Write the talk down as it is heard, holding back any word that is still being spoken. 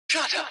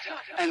Shut up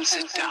and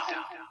sit down.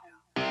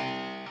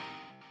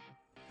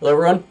 Hello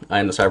everyone, I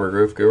am the Cyber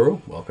Groove Guru.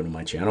 Welcome to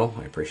my channel.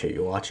 I appreciate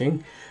you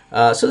watching.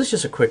 So this is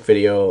just a quick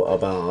video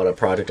about a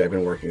project I've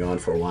been working on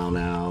for a while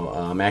now.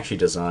 I actually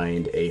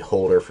designed a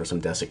holder for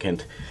some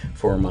desiccant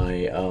for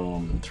my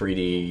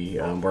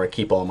 3D, where I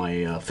keep all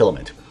my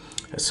filament.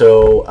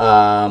 So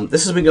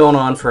this has been going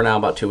on for now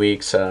about 2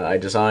 weeks. I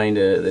designed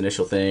the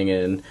initial thing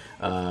in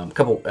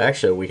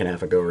actually a week and a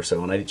half ago or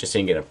so, and I just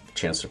didn't get a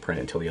chance to print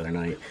it until the other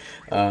night.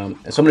 So I'm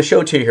going to show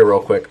it to you here real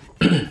quick.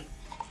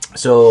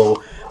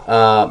 So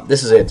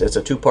this is it. It's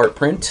a two-part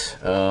print.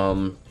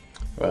 Well,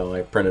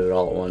 I printed it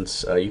all at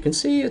once. You can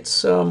see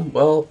it's,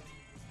 well,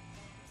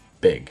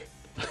 big.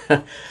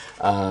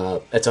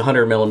 It's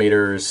 100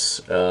 millimeters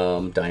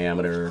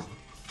diameter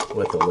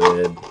with a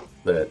lid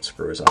that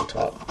screws on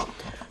top.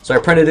 So I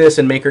printed this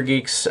in Maker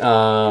Geeks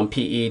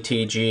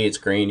PETG. It's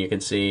green, you can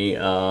see.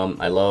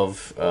 I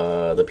love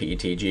the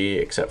PETG,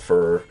 except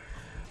for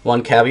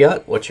one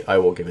caveat, which I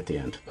will give at the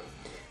end.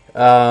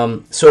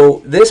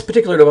 So this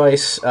particular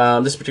device,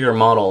 this particular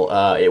model,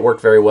 it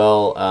worked very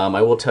well.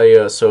 I will tell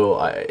you,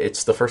 so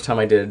it's the first time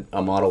I did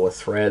a model with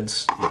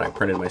threads that I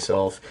printed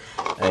myself.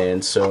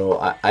 And so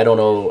I don't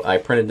know, I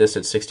printed this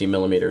at 60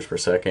 millimeters per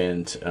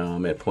second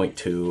at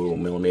 0.2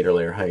 millimeter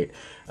layer height.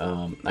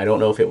 I don't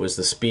know if it was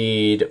the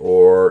speed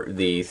or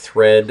the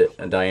thread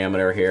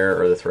diameter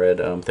here or the thread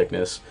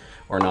thickness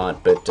or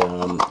not, but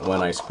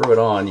when I screw it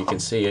on, you can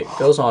see it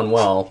goes on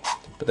well,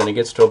 but then it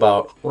gets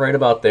to right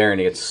about there and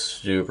it gets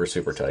super,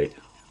 super tight.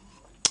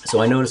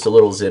 So I noticed a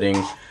little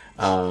zitting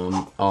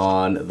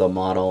on the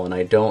model, and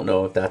I don't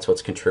know if that's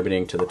what's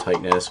contributing to the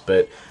tightness,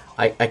 but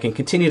I can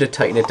continue to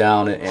tighten it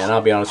down, and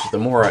I'll be honest with you,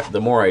 the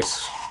more I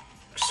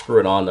screw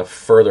it on, the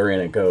further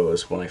in it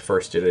goes. When I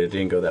first did it, it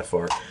didn't go that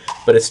far,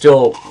 but it's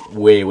still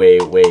way, way,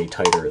 way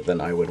tighter than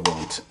I would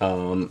want.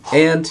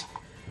 And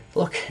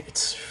look,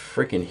 it's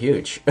freaking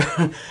huge.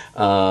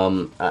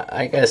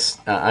 I guess,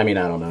 I mean,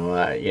 I don't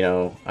know. You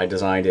know, I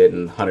designed it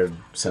in 100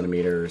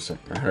 centimeters, or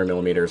 100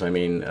 millimeters. I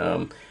mean,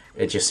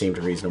 it just seemed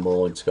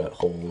reasonable. It's got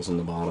holes in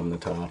the bottom, the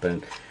top,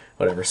 and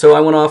whatever. So I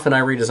went off and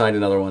I redesigned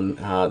another one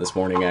this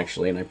morning,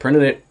 actually, and I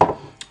printed it.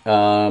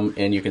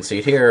 And you can see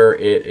it here.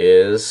 It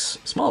is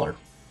smaller,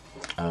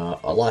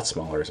 a lot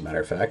smaller, as a matter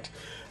of fact.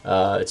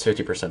 It's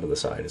 50% of the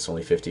side. It's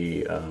only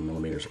 50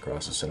 millimeters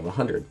across instead of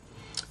 100.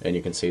 And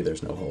you can see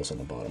there's no holes on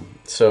the bottom.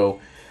 So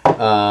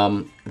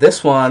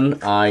this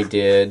one I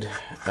did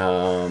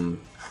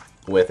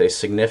with a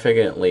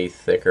significantly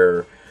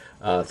thicker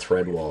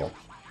thread wall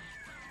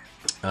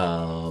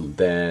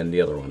than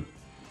the other one,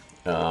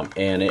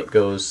 and it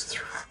goes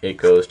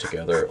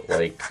together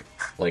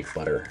like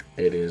butter.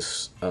 It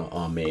is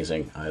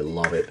amazing. I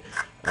love it.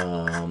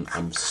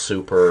 I'm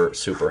super,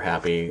 super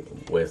happy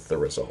with the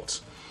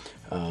results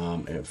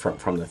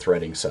from the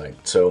threading side.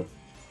 So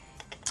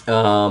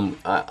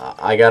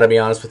I gotta be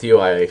honest with you,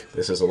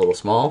 this is a little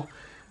small.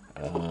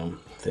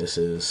 This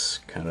is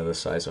kind of the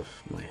size of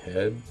my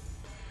head.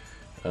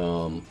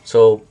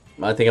 So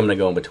I think I'm gonna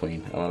go in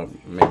between,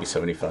 maybe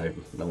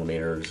 75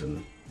 millimeters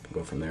and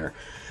go from there.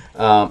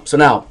 So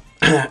now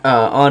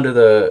onto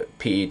the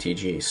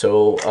PETG.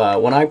 So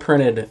when I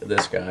printed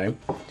this guy,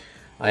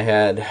 I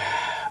had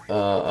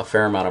a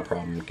fair amount of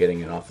problem getting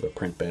it off the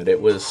print bed. It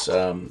was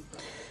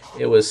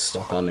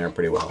stuck on there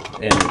pretty well,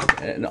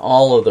 and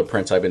all of the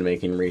prints I've been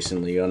making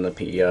recently on the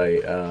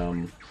PEI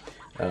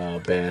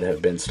bed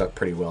have been stuck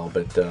pretty well,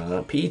 but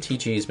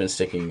PETG has been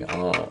sticking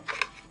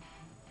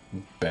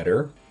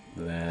better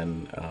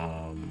than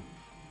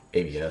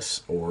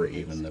ABS or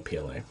even the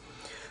PLA.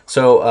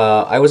 So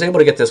I was able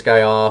to get this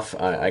guy off.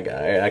 I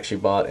actually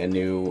bought a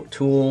new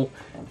tool.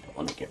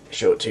 Let me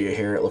show it to you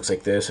here. It looks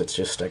like this. It's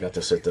just, I got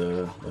this at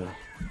the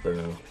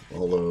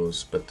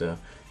Lowe's, but you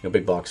know,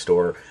 big box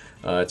store.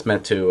 It's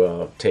meant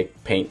to take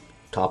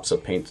tops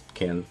of paint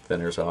can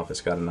thinners off.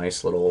 It's got a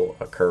nice little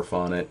kerf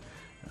on it.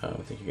 I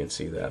think you can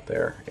see that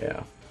there.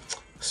 Yeah.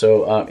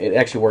 So it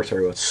actually works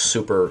very well. It's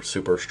super,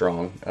 super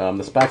strong.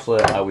 The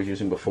spatula I was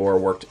using before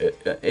worked.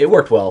 It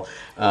worked well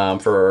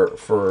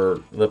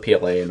for the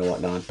PLA and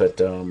whatnot, but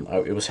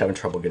it was having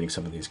trouble getting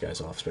some of these guys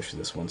off, especially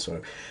this one.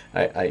 So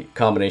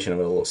combination of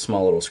a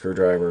small little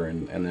screwdriver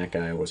and that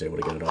guy, I was able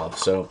to get it off.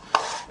 So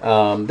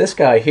this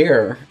guy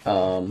here,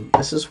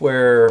 this is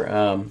where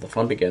the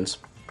fun begins.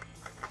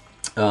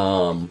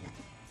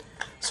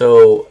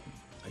 So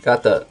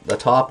got the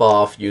top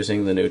off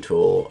using the new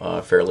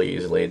tool fairly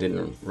easily. It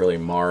didn't really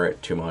mar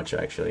it too much,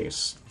 actually.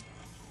 It's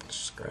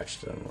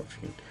scratched. I don't know if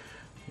you can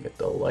get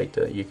the light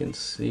that you can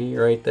see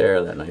right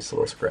there, that nice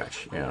little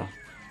scratch. Yeah.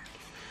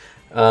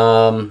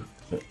 When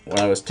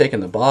I was taking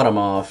the bottom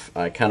off,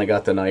 I kind of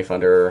got the knife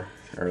under,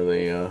 or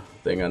the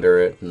thing under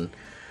it, and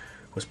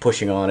was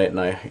pushing on it, and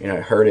I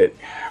heard it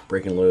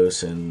breaking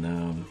loose,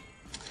 and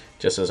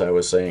just as I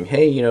was saying,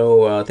 hey,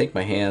 I think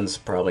my hand's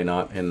probably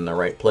not in the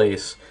right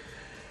place,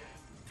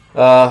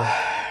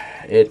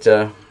 it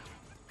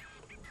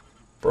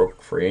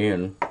broke free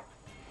and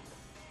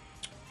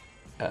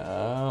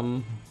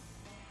jammed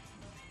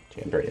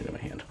right into my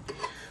hand.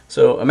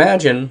 So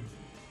imagine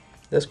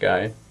this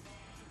guy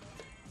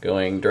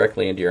going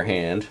directly into your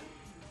hand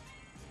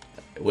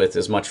with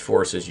as much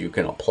force as you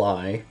can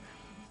apply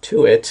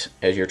to it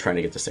as you're trying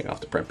to get this thing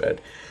off the print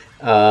bed.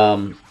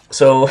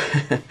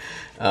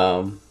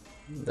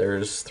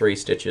 There's 3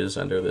 stitches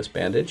under this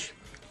bandage.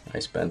 I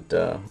spent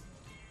an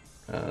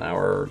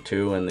hour or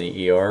 2 in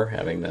the ER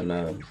having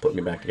them put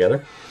me back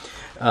together.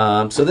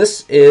 So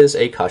this is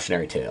a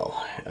cautionary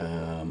tale.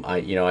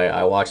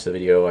 I watched the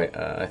video.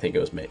 I think it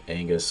was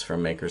Angus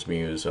from Maker's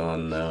Muse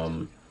on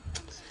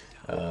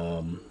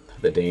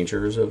the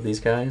dangers of these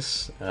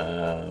guys.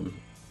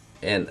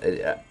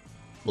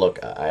 Look,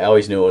 I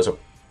always knew it was a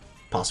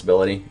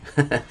possibility.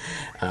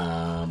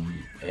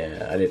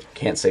 I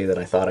can't say that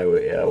I thought I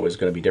was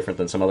going to be different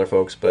than some other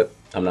folks, but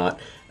I'm not.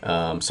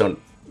 So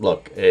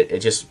look, it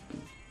just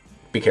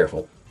be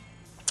careful.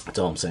 That's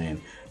all I'm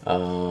saying.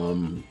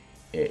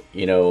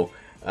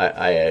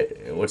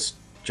 What's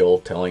Joel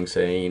Telling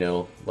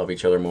saying? Love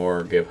each other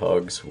more, give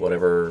hugs,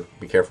 whatever.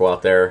 Be careful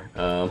out there.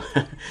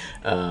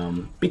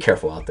 Be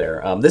careful out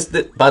there.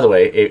 By the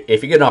way,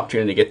 if you get an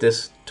opportunity to get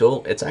this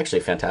tool, it's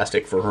actually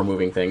fantastic for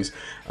removing things.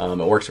 It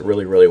works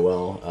really, really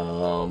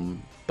well.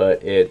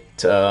 But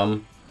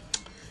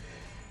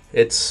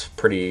it's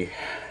pretty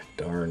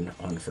darn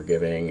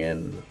unforgiving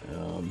and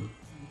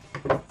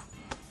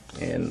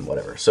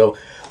whatever. So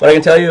what I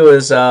can tell you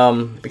is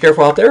be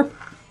careful out there.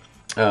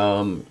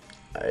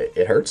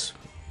 It hurts.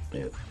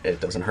 It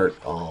doesn't hurt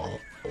a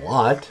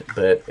lot,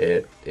 but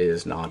it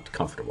is not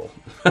comfortable.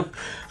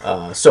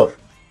 So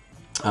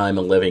I'm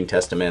a living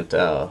testament.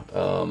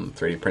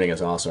 3D printing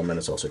is awesome, and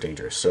it's also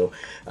dangerous. So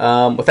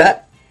with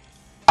that,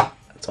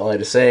 that's all I had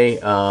to say.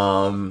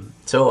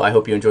 So I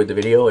hope you enjoyed the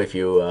video. If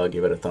you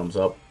give it a thumbs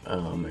up.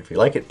 If you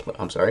like it,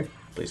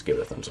 please give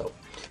it a thumbs up.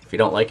 If you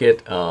don't like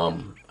it,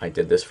 I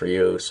did this for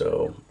you,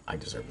 so I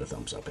deserve the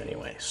thumbs up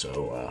anyway.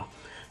 So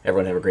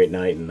everyone have a great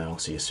night, and I'll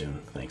see you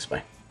soon. Thanks,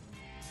 bye.